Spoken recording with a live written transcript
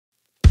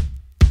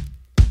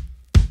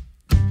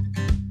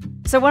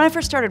So when I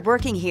first started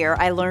working here,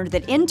 I learned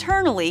that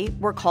internally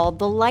we're called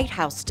the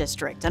Lighthouse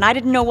District, and I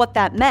didn't know what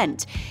that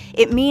meant.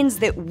 It means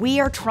that we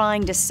are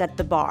trying to set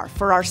the bar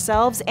for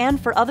ourselves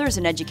and for others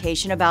in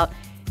education about,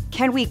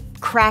 can we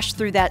crash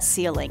through that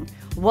ceiling?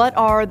 What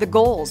are the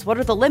goals? What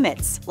are the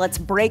limits? Let's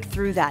break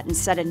through that and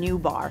set a new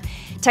bar.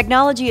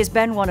 Technology has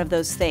been one of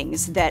those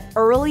things that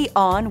early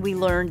on we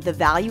learned the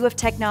value of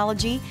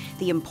technology,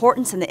 the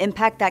importance and the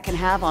impact that can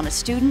have on a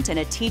student and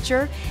a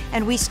teacher,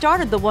 and we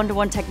started the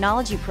one-to-one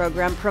technology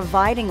program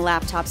providing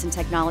laptops and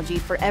technology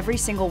for every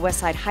single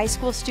Westside High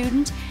School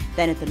student,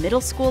 then at the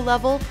middle school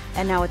level,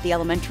 and now at the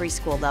elementary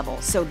school level.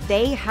 So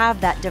they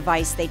have that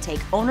device they take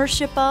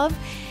ownership of.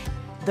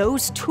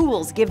 Those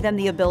tools give them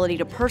the ability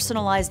to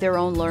personalize their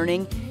own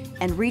learning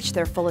and reach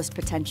their fullest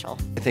potential.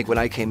 I think when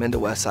I came into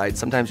Westside,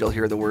 sometimes you'll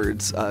hear the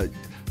words, the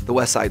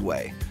Westside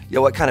Way. You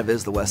know, what kind of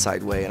is the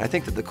Westside Way? And I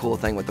think that the cool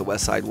thing with the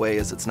Westside Way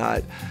is it's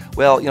not,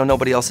 well, you know,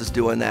 nobody else is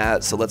doing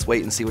that, so let's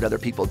wait and see what other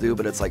people do,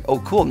 but it's like, oh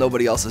cool,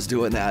 nobody else is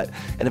doing that.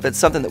 And if it's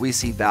something that we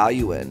see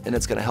value in, and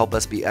it's gonna help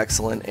us be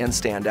excellent and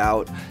stand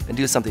out and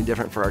do something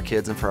different for our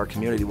kids and for our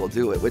community, we'll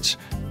do it, which,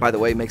 by the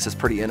way, makes us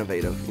pretty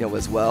innovative, you know,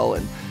 as well.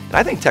 And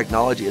I think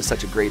technology is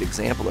such a great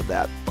example of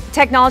that.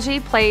 Technology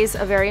plays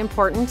a very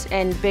important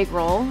and big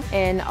role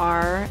in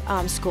our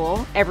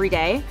school every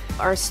day.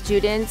 Our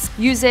students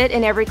use it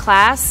in every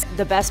class.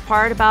 The best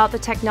part about the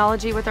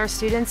technology with our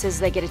students is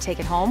they get to take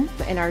it home,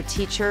 and our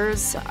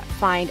teachers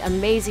find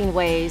amazing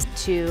ways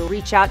to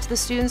reach out to the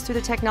students through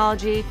the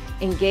technology,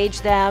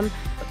 engage them,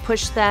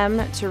 push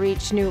them to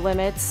reach new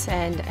limits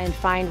and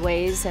find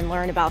ways and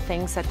learn about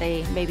things that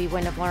they maybe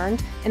wouldn't have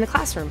learned in the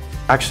classroom.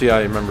 Actually,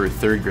 I remember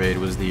third grade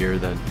was the year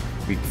that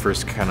we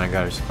first kind of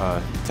got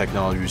our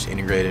technology was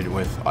integrated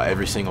with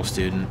every single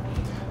student,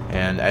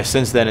 and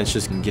since then it's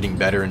just been getting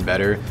better and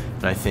better.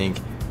 And I think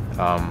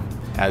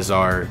as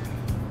our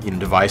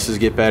devices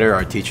get better,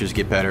 our teachers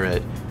get better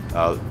at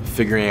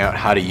figuring out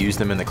how to use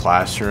them in the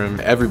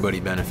classroom. Everybody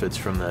benefits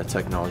from the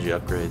technology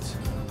upgrades.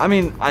 I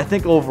mean, I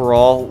think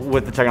overall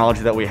with the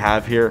technology that we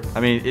have here, I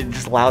mean, it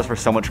just allows for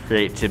so much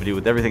creativity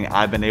with everything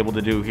I've been able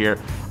to do here,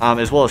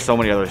 as well as so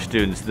many other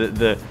students.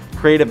 The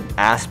creative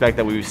aspect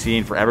that we've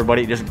seen for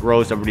everybody, it just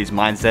grows everybody's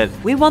mindset.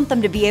 We want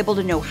them to be able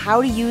to know how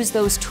to use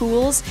those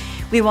tools.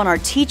 We want our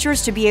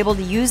teachers to be able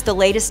to use the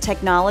latest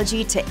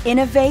technology to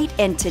innovate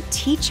and to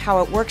teach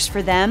how it works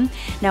for them.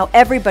 Now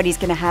everybody's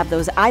going to have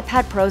those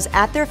iPad Pros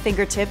at their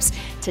fingertips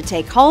to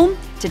take home,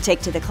 to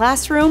take to the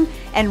classroom,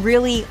 and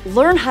really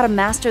learn how to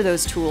master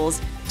those tools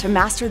to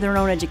master their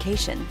own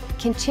education.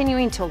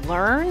 Continuing to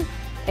learn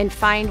and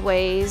find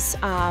ways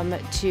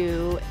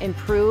to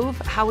improve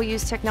how we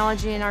use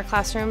technology in our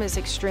classroom is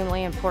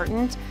extremely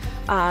important.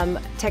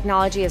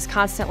 Technology is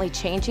constantly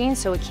changing,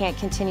 so we can't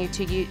continue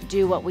to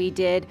do what we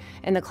did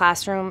in the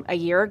classroom a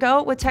year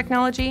ago with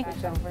technology.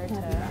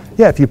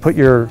 Yeah, if you put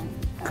your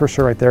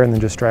cursor right there and then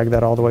just drag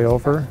that all the way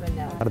over,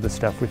 out of the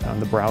stuff we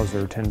found, the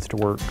browser tends to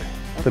work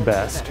the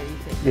best.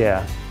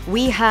 Yeah.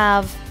 We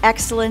have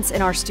excellence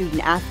in our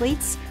student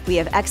athletes. We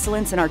have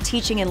excellence in our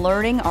teaching and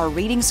learning. Our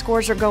reading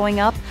scores are going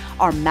up.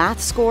 Our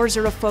math scores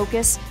are a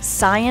focus.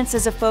 Science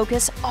is a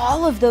focus.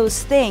 All of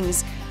those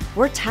things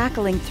we're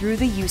tackling through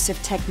the use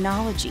of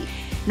technology.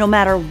 No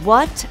matter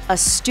what a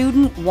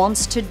student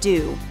wants to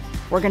do,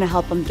 we're going to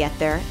help them get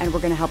there, and we're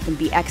going to help them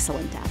be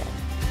excellent at it.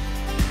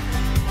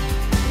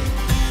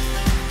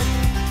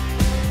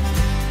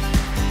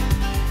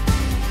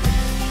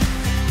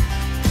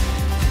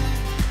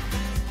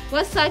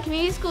 Westside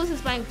Community Schools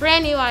is buying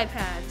brand new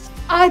iPads,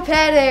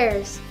 iPad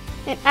Airs,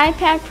 and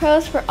iPad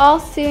Pros for all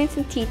students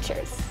and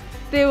teachers.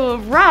 They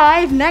will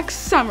arrive next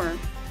summer.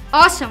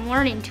 Awesome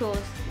learning tools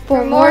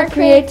for more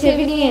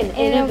creativity and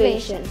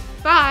innovation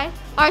by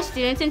our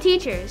students and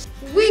teachers.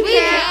 We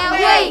can't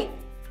wait!